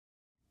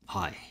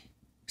Hi,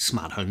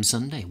 Smart Home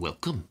Sunday,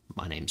 welcome.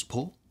 My name's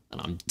Paul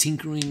and I'm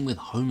tinkering with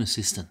Home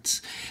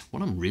Assistants.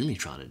 What I'm really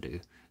trying to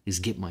do is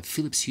get my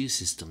Philips Hue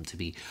system to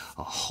be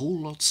a whole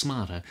lot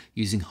smarter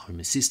using Home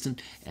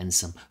Assistant and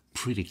some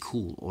pretty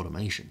cool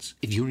automations.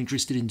 If you're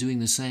interested in doing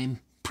the same,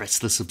 press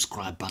the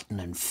subscribe button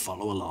and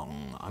follow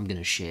along. I'm going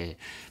to share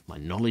my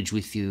knowledge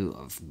with you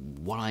of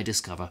what I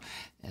discover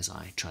as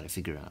I try to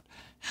figure out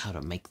how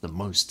to make the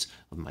most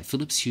of my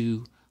Philips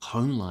Hue,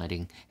 home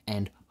lighting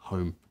and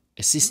Home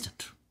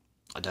Assistant.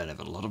 I don't have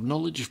a lot of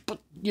knowledge,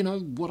 but you know,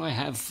 what I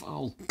have,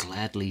 I'll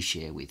gladly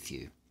share with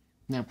you.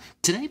 Now,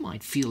 today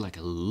might feel like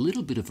a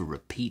little bit of a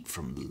repeat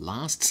from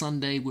last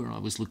Sunday where I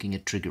was looking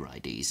at trigger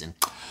IDs and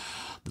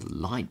the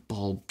light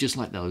bulb, just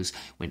like those,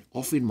 went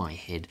off in my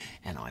head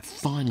and I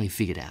finally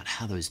figured out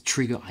how those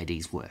trigger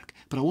IDs work.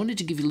 But I wanted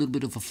to give you a little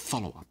bit of a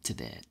follow-up to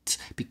that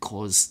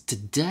because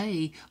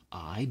today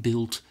I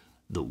built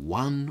the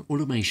one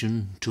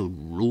automation to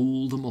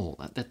rule them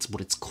all. That's what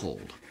it's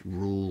called,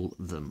 rule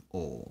them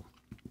all.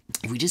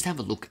 If we just have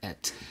a look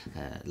at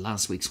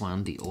last week's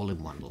one, the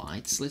all-in-one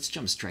lights, let's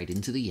jump straight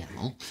into the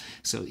YAML.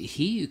 So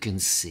here you can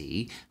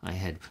see I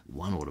had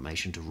one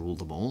automation to rule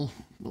them all.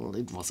 Well,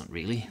 it wasn't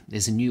really.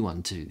 There's a new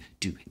one to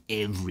do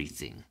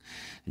everything.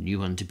 A new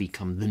one to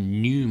become the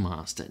new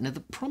master. Now, the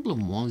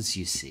problem was,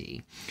 you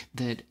see,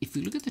 that if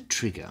we look at the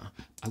trigger,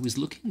 I was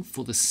looking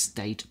for the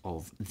state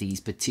of these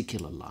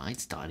particular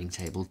lights, dining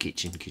table,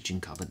 kitchen,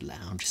 kitchen cupboard,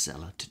 lounge,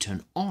 cellar, to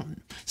turn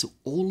on. So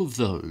all of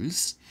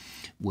those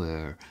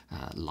were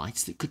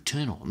lights that could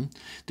turn on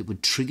that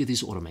would trigger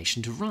this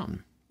automation to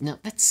run. Now,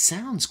 that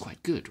sounds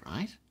quite good,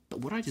 right? But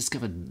what I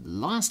discovered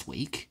last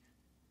week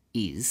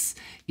is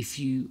if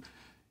you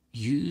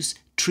use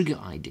trigger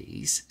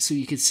IDs, so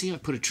you can see I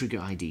put a trigger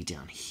ID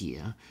down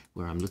here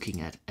where I'm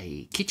looking at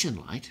a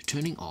kitchen light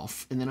turning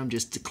off, and then I'm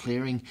just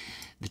declaring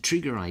the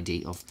trigger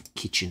ID of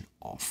kitchen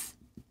off.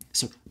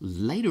 So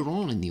later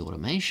on in the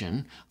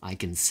automation, I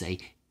can say,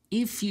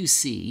 if you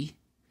see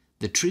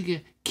the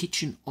trigger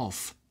kitchen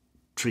off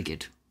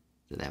triggered,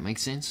 does that make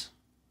sense?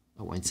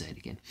 I won't say it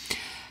again.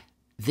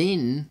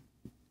 Then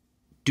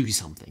do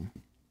something.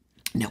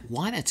 Now,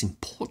 why that's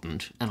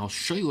important, and I'll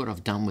show you what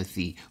I've done with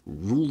the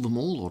rule them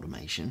all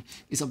automation,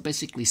 is I've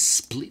basically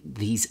split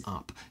these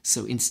up.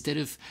 So instead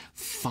of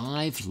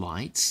 5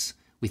 lights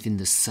within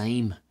the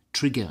same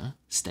trigger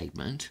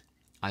statement,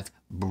 I've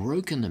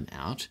broken them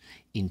out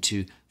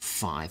into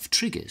 5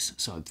 triggers.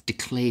 So I've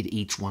declared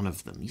each one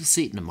of them. You'll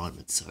see it in a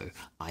moment. So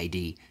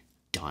ID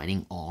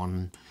dining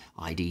on,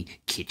 ID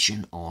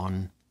kitchen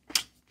on.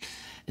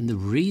 And the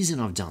reason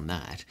I've done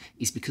that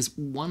is because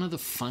one of the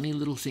funny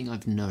little thing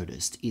I've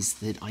noticed is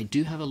that I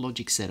do have a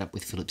logic set up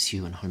with Philips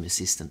Hue and Home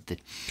Assistant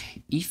that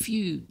if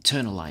you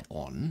turn a light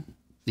on,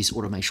 this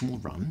automation will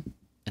run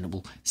and it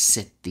will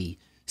set the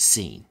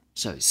scene.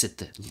 So set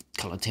the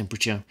color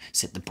temperature,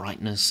 set the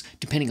brightness,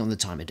 depending on the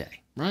time of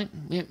day, right?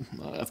 Yeah,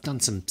 I've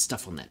done some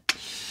stuff on that.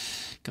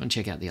 Go and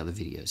check out the other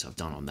videos I've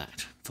done on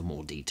that for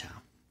more detail.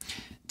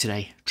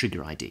 Today,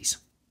 trigger IDs.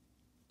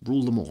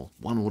 Rule them all,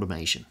 one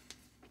automation.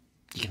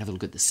 You can have a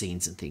look at the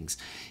scenes and things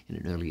in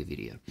an earlier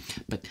video.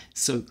 But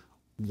so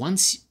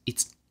once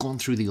it's gone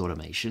through the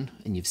automation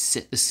and you've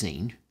set the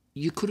scene,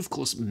 you could, of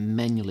course,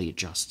 manually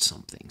adjust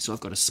something. So I've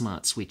got a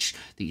smart switch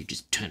that you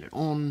just turn it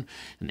on,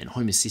 and then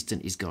Home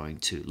Assistant is going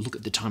to look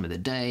at the time of the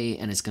day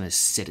and it's going to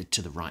set it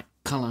to the right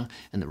color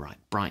and the right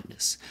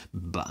brightness.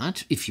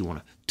 But if you want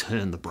to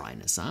turn the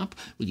brightness up,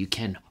 well, you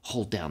can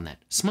hold down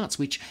that smart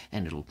switch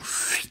and it'll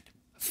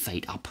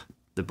fade up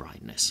the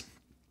brightness.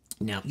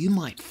 Now, you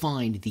might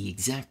find the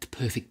exact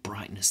perfect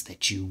brightness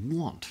that you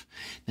want.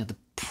 Now, the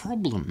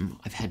problem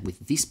I've had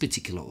with this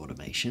particular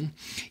automation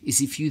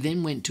is if you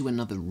then went to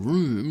another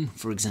room,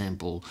 for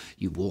example,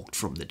 you walked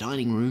from the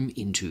dining room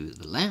into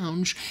the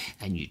lounge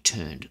and you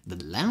turned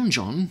the lounge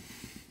on,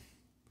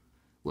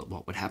 well,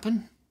 what would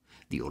happen?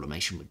 The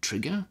automation would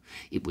trigger.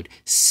 It would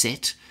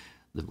set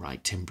the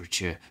right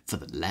temperature for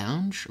the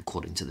lounge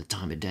according to the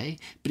time of day,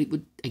 but it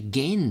would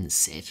again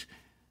set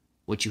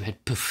what you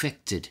had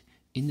perfected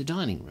in the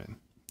dining room.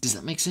 Does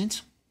that make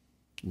sense?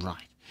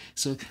 Right.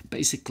 So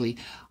basically,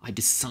 I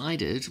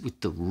decided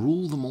with the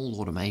rule them all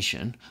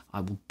automation,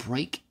 I will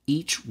break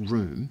each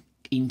room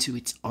into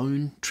its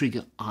own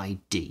trigger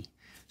ID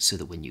so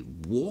that when you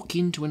walk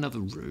into another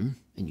room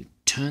and you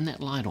turn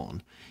that light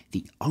on,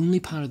 the only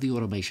part of the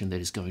automation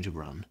that is going to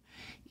run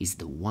is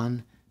the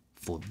one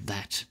for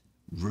that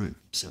room.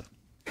 So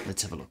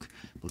let's have a look.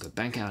 We'll go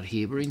back out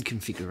here. We're in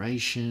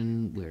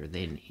configuration. We're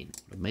then in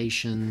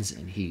automations.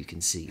 And here you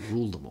can see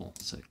rule them all.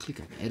 So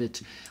click on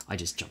edit. I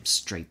just jump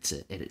straight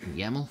to edit in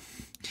YAML.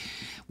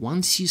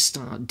 Once you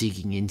start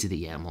digging into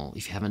the YAML,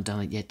 if you haven't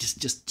done it yet,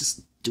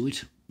 just do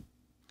it.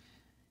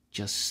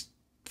 Just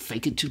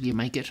fake it till you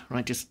make it,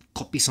 right? Just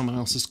copy someone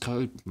else's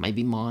code,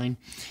 maybe mine,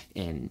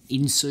 and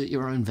insert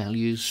your own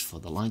values for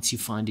the lights you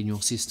find in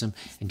your system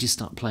and just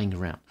start playing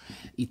around.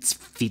 It's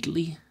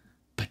fiddly,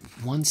 but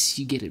once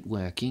you get it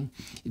working,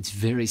 it's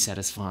very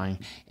satisfying.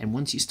 And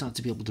once you start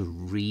to be able to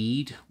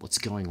read what's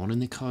going on in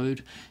the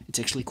code, it's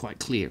actually quite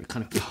clear. It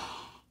kind of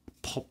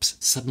pops,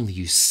 suddenly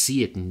you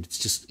see it, and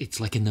it's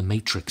like in the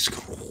Matrix.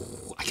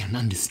 I can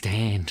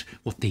understand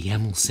what the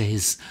YAML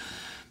says.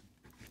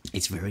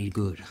 It's very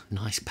good.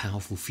 Nice,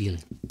 powerful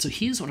feeling. So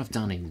here's what I've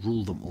done in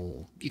Rule Them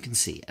All. You can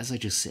see, as I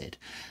just said,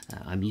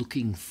 I'm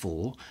looking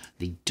for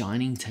the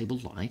dining table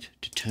light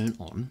to turn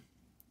on.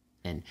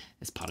 And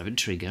as part of a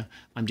trigger,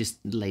 I'm just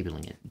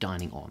labeling it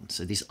dining on.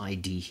 So this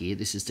ID here,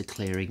 this is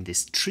declaring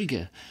this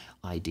trigger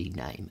ID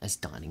name as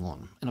dining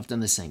on. And I've done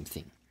the same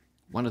thing.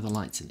 One of the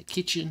lights in the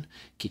kitchen,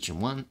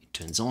 kitchen 1, it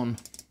turns on,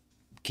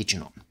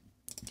 kitchen on.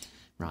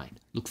 Right,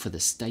 look for the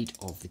state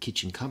of the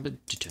kitchen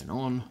cupboard to turn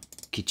on,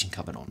 kitchen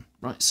cupboard on.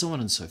 Right, so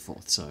on and so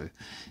forth. So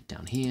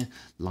down here,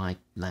 light,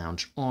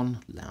 lounge on,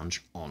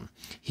 lounge on.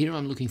 Here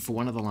I'm looking for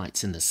one of the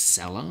lights in the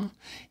cellar,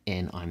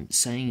 and I'm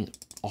saying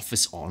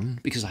office on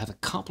because I have a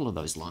couple of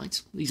those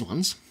lights, these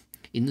ones,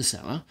 in the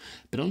cellar,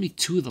 but only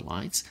 2 of the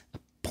lights are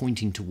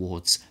pointing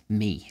towards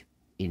me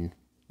in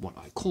what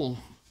I call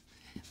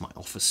my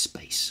office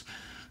space.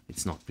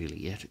 It's not really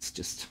yet, it's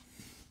just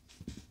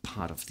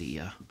part of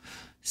the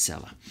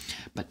cellar,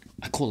 but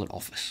I call it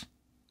office.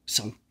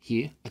 So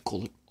here I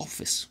call it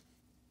office.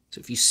 So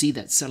if you see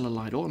that cellar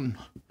light on,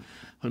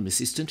 Home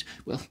Assistant,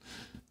 well,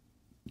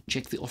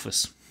 check the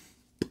office.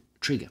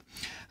 Trigger.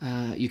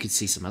 You can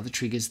see some other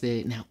triggers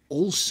there. Now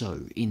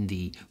also in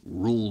the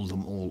Rule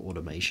Them All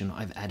automation,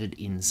 I've added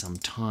in some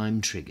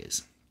time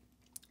triggers,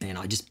 and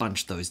I just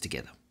bunched those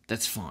together.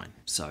 That's fine.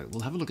 So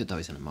we'll have a look at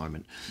those in a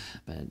moment.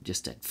 But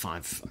just at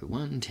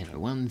 5:01,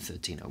 10:01,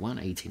 13:01,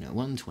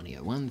 18:01,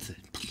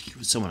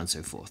 20:01, so on and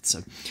so forth.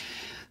 So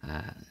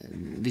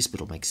this bit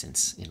will make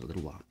sense in a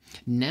little while.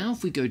 Now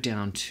if we go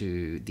down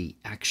to the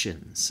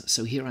actions.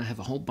 So here I have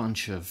a whole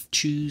bunch of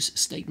choose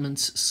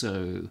statements.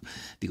 So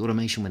the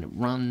automation, when it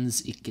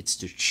runs, it gets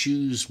to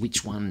choose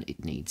which one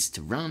it needs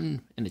to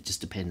run, and it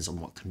just depends on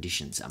what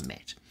conditions are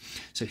met.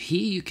 So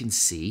here you can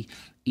see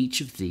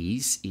each of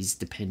these is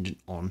dependent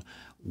on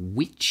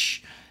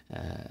which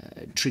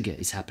trigger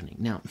is happening.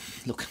 Now,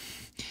 look,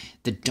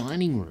 the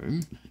dining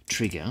room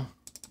trigger,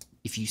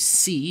 if you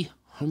see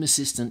Home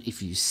Assistant,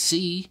 if you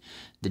see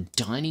the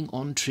dining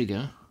on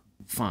trigger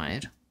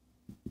fired,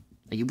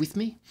 are you with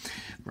me?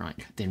 Right,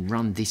 then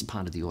run this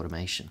part of the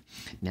automation.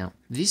 Now,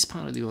 this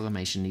part of the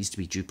automation needs to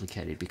be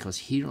duplicated because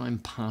here I'm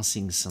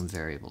passing some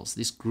variables.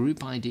 This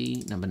group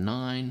ID, number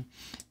 9,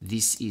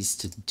 this is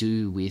to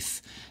do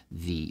with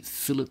the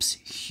Philips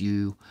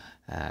Hue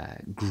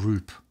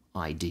group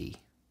ID,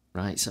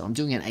 right? So I'm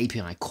doing an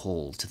API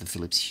call to the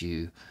Philips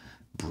Hue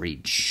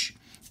bridge,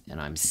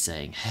 and I'm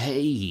saying,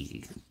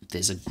 hey,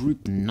 there's a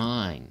group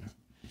 9.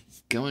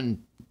 Go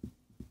and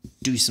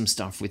do some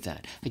stuff with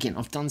that. Again,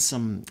 I've done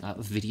some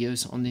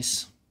videos on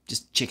this.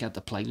 Just check out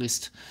the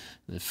playlist,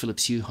 the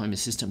Philips Hue Home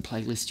Assistant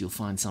playlist. You'll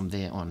find some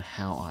there on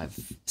how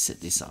I've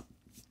set this up.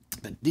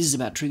 But this is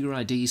about trigger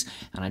IDs,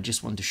 and I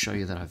just wanted to show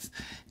you that I've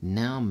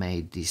now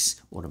made this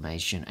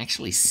automation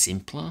actually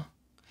simpler.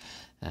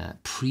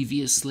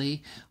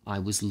 Previously, I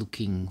was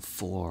looking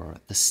for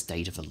the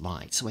state of a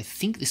light, so I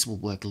think this will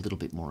work a little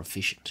bit more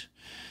efficient.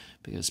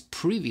 Because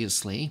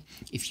previously,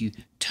 if you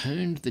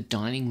turned the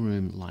dining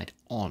room light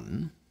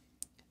on,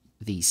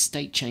 the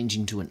state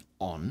changing to an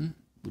on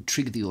would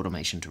trigger the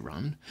automation to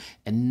run.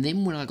 And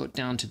then when I got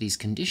down to these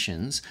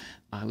conditions,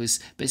 I was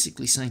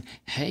basically saying,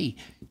 hey,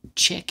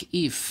 check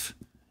if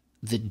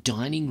the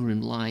dining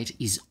room light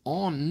is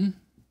on.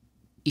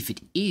 If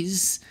it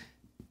is,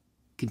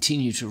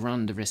 continue to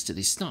run the rest of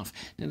this stuff.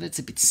 Now that's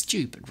a bit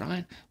stupid,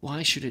 right?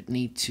 Why should it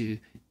need to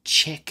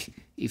check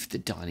if the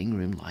dining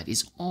room light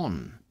is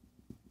on?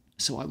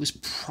 So I was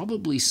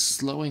probably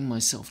slowing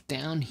myself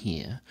down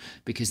here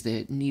because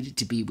there needed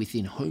to be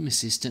within Home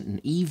Assistant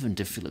and even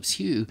to Philips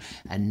Hue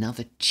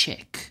another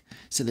check.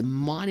 So there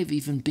might have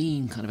even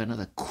been kind of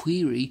another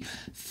query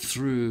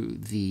through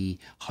the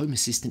Home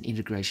Assistant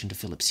integration to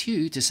Philips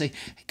Hue to say,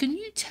 can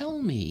you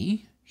tell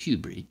me,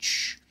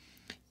 HueBridge,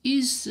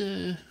 is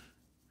the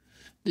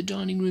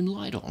dining room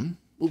light on?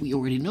 Well, we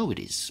already know it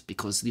is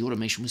because the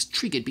automation was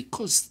triggered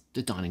because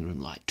the dining room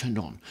light turned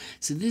on.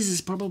 So this is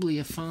probably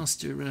a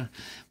faster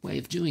way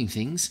of doing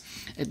things.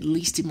 At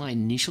least in my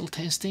initial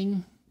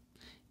testing,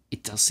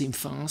 it does seem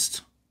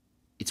fast.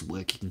 It's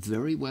working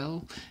very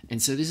well.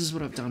 And so this is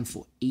what I've done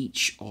for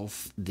each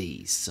of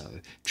these.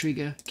 So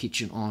trigger,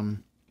 kitchen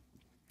on,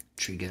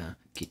 trigger,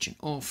 kitchen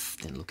off,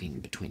 then looking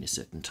between a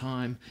certain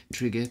time,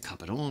 trigger,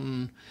 cupboard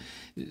on.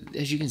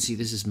 As you can see,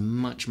 this is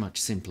much, much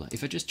simpler.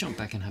 If I just jump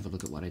back and have a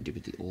look at what I did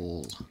with the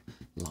all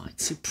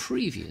lights. So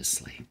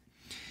previously,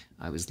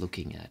 I was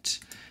looking at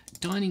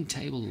dining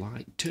table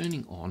light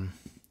turning on,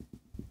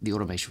 the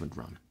automation would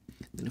run.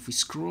 Then if we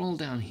scroll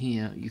down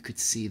here, you could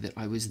see that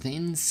I was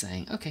then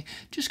saying, okay,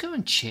 just go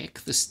and check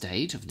the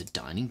state of the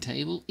dining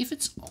table. If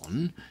it's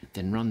on,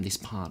 then run this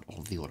part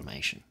of the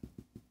automation.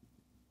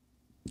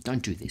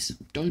 Don't do this.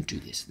 Don't do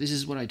this. This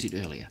is what I did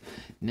earlier.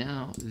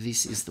 Now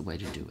this is the way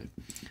to do it.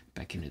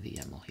 Back into the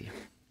YAML here.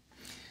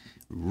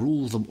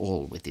 Rule them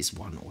all with this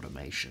one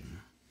automation.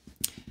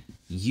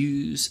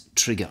 Use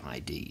trigger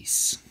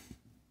IDs.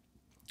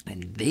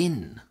 And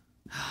then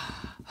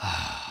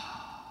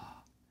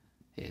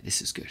Yeah,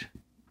 this is good.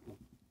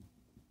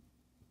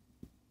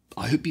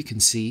 I hope you can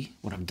see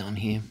what I've done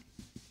here.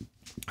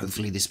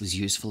 Hopefully this was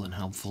useful and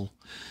helpful.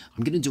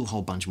 I'm going to do a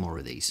whole bunch more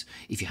of these.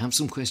 If you have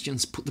some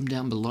questions, put them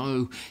down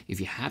below. If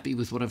you're happy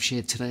with what I've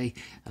shared today,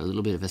 a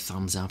little bit of a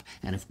thumbs up.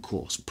 And of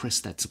course, press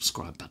that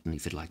subscribe button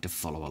if you'd like to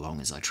follow along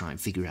as I try and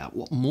figure out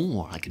what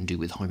more I can do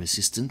with Home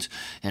Assistant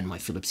and my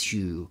Philips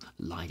Hue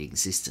lighting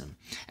system.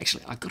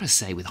 Actually, I've got to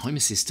say, with Home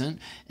Assistant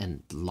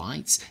and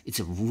lights, it's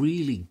a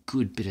really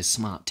good bit of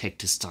smart tech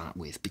to start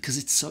with because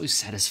it's so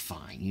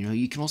satisfying. You know,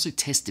 you can also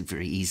test it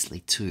very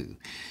easily too.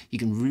 You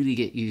can really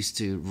get used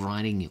to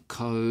writing your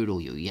code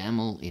or your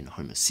YAML in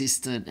Home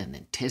Assistant and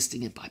then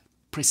testing it by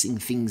pressing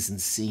things and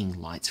seeing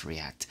lights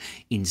react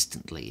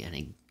instantly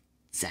and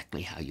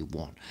exactly how you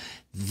want.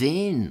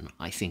 Then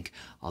I think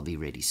I'll be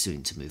ready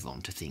soon to move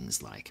on to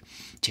things like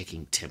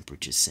checking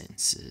temperature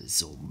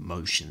sensors or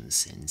motion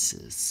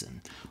sensors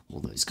and all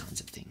those kinds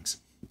of things.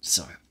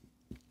 So,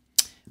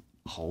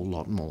 a whole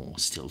lot more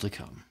still to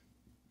come.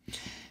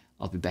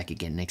 I'll be back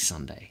again next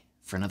Sunday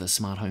for another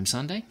Smart Home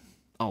Sunday.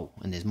 Oh,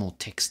 and there's more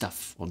tech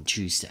stuff on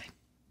Tuesday.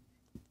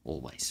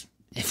 Always.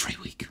 Every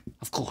week.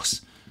 Of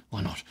course.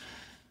 Why not?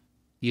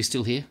 You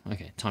still here?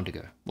 Okay, time to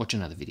go. Watch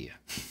another video.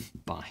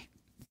 Bye.